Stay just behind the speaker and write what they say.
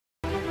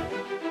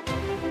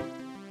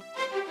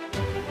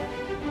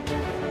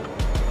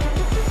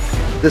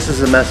This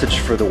is a message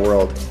for the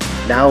world.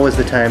 Now is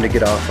the time to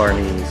get off our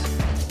knees.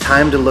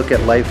 Time to look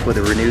at life with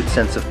a renewed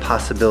sense of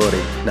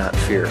possibility, not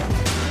fear.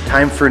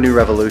 Time for a new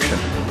revolution,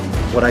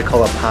 what I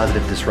call a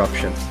positive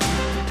disruption.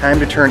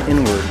 Time to turn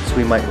inward so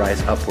we might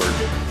rise upward.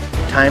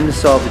 Time to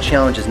solve the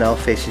challenges now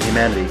facing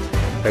humanity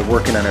by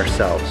working on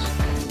ourselves.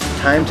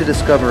 Time to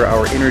discover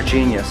our inner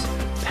genius,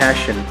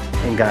 passion,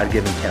 and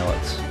God-given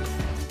talents.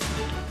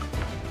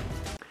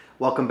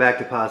 Welcome back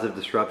to Positive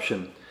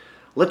Disruption.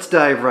 Let's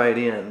dive right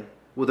in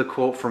with a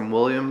quote from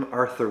William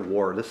Arthur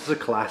Ward. This is a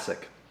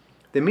classic.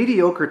 The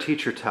mediocre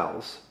teacher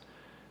tells,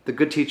 the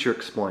good teacher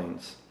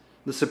explains,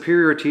 the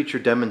superior teacher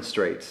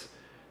demonstrates,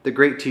 the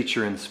great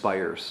teacher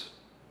inspires.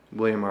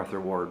 William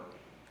Arthur Ward.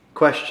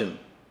 Question: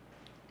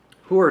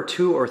 who are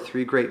 2 or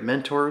 3 great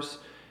mentors,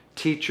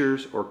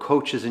 teachers, or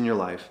coaches in your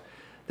life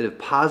that have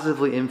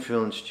positively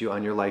influenced you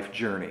on your life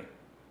journey?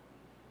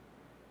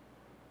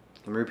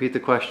 Let me repeat the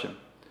question.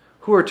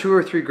 Who are 2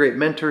 or 3 great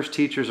mentors,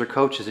 teachers, or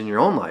coaches in your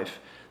own life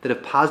that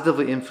have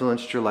positively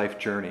influenced your life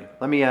journey?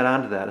 Let me add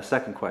on to that a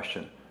second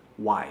question.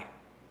 Why?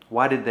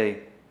 Why did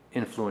they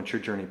influence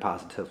your journey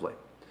positively?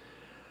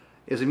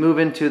 As we move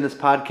into this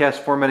podcast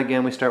format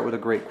again, we start with a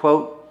great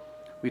quote.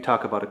 We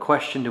talk about a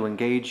question to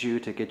engage you,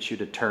 to get you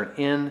to turn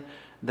in.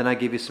 Then I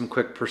give you some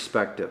quick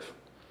perspective.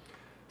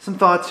 Some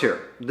thoughts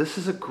here. This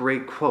is a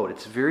great quote.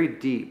 It's very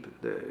deep.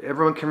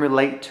 Everyone can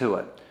relate to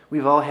it.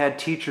 We've all had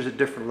teachers at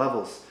different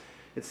levels.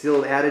 It's the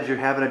old adage, you're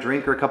having a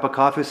drink or a cup of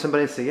coffee with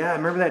somebody and say, yeah,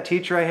 remember that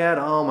teacher I had?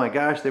 Oh my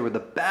gosh, they were the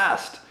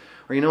best.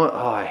 Or you know what?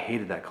 Oh, I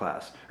hated that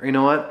class. Or you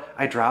know what?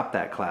 I dropped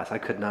that class. I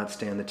could not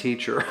stand the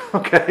teacher.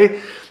 Okay?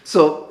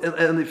 So,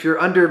 and if you're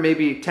under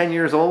maybe 10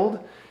 years old,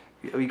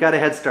 you got a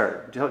head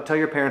start. Tell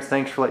your parents,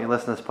 thanks for letting you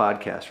listen to this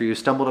podcast. Or you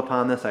stumbled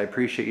upon this, I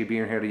appreciate you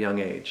being here at a young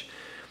age.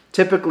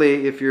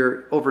 Typically, if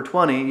you're over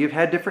 20, you've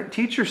had different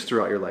teachers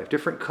throughout your life,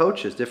 different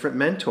coaches, different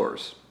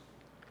mentors.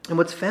 And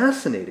what's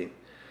fascinating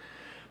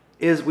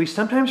is we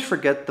sometimes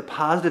forget the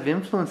positive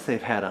influence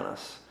they've had on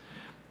us.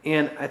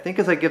 And I think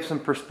as I give some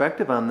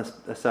perspective on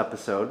this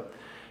episode,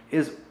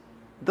 is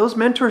those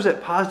mentors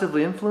that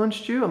positively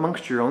influenced you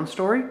amongst your own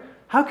story,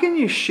 how can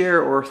you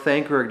share or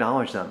thank or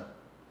acknowledge them?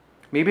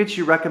 Maybe it's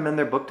you recommend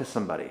their book to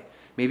somebody.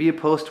 Maybe you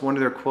post one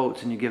of their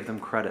quotes and you give them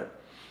credit.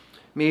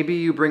 Maybe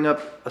you bring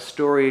up a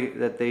story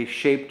that they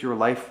shaped your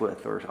life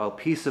with, or a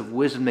piece of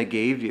wisdom they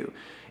gave you,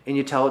 and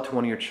you tell it to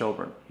one of your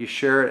children. You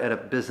share it at a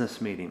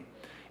business meeting,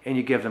 and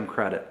you give them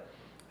credit.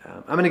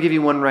 I'm going to give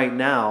you one right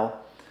now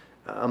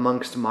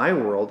amongst my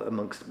world,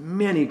 amongst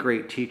many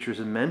great teachers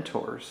and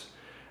mentors,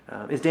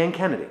 is Dan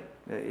Kennedy.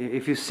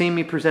 If you've seen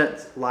me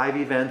present live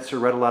events or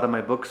read a lot of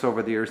my books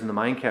over the years in the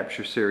Mind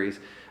Capture series,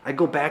 I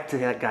go back to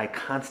that guy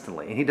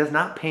constantly. And he does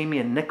not pay me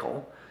a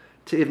nickel.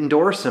 To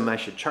endorse him, I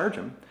should charge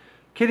him.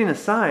 Kidding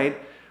aside,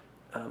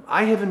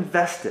 I have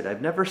invested,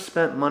 I've never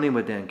spent money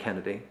with Dan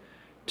Kennedy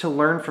to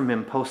learn from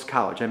him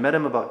post-college. I met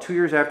him about 2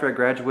 years after I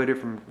graduated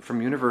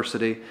from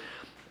university.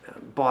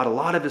 Bought a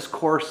lot of his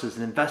courses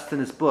and invested in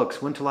his books,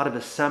 went to a lot of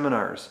his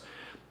seminars,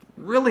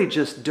 really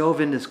just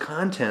dove into his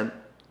content.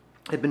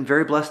 I've been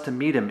very blessed to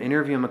meet him,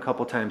 interview him a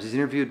couple times. He's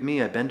interviewed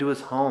me. I've been to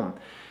his home.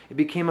 It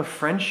became a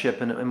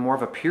friendship and more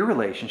of a peer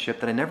relationship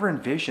that I never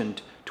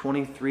envisioned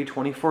 23,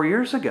 24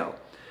 years ago.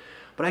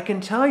 But I can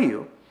tell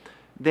you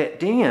that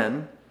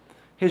Dan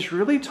has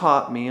really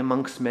taught me,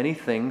 amongst many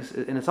things,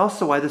 and it's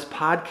also why this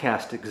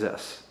podcast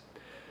exists,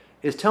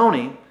 is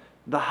Tony,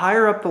 the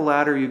higher up the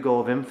ladder you go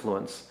of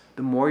influence,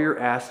 the more your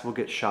ass will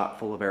get shot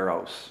full of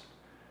arrows.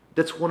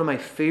 That's one of my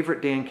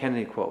favorite Dan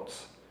Kennedy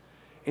quotes.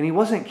 And he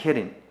wasn't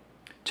kidding.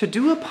 To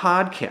do a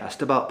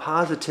podcast about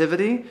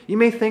positivity, you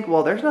may think,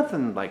 well, there's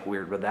nothing like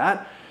weird with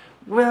that.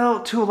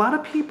 Well, to a lot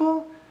of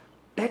people,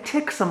 that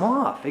ticks them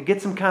off. It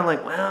gets them kind of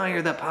like, well,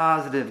 you're the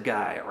positive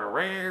guy.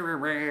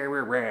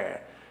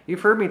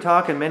 You've heard me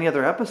talk in many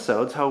other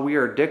episodes how we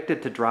are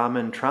addicted to drama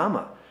and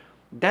trauma.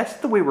 That's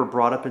the way we're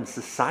brought up in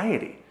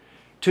society.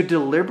 To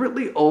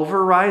deliberately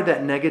override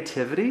that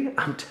negativity,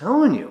 I'm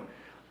telling you,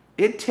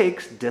 it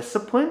takes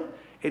discipline,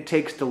 it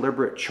takes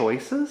deliberate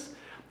choices,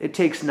 it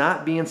takes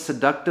not being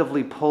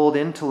seductively pulled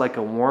into like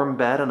a warm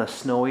bed on a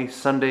snowy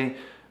Sunday,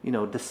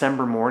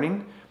 December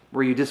morning,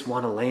 where you just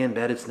want to lay in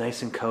bed, it's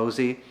nice and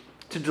cozy,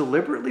 to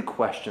deliberately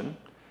question,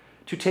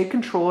 to take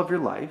control of your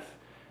life,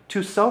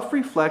 to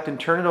self-reflect and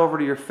turn it over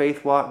to your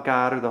faith walk,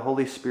 God, or the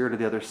Holy Spirit, or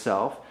the other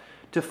self,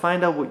 to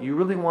find out what you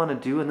really want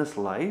to do in this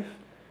life.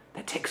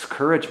 That takes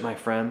courage, my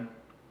friend.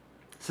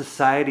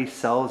 Society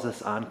sells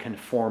us on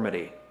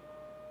conformity.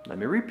 Let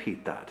me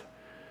repeat that.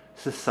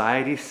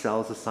 Society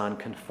sells us on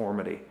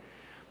conformity.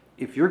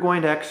 If you're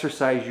going to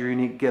exercise your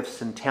unique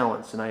gifts and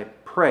talents, and I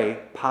pray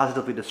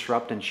positively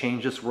disrupt and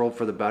change this world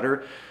for the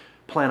better,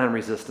 plan on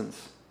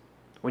resistance.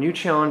 When you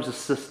challenge the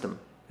system,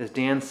 as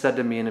Dan said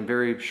to me in a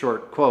very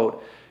short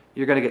quote,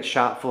 you're going to get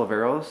shot full of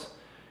arrows.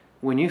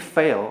 When you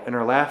fail and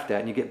are laughed at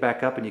and you get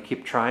back up and you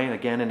keep trying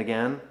again and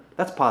again,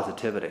 that's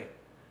positivity.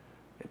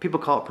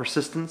 People call it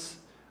persistence.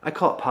 I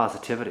call it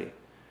positivity.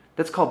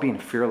 That's called being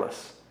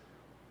fearless.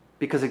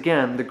 Because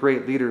again, the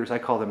great leaders, I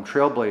call them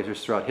trailblazers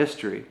throughout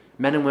history,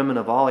 men and women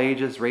of all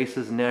ages,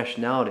 races, and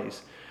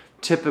nationalities,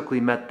 typically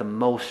met the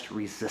most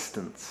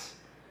resistance.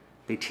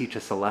 They teach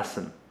us a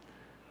lesson.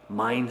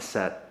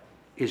 Mindset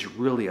is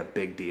really a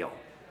big deal.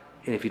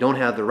 And if you don't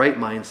have the right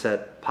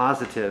mindset,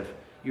 positive,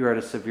 you're at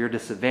a severe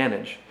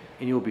disadvantage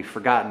and you will be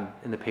forgotten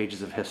in the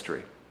pages of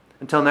history.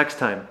 Until next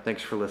time,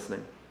 thanks for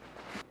listening.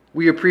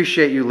 We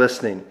appreciate you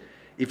listening.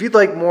 If you'd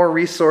like more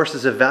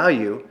resources of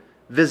value,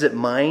 visit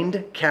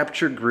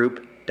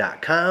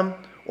mindcapturegroup.com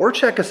or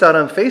check us out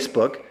on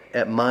Facebook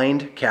at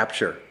Mind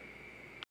Capture.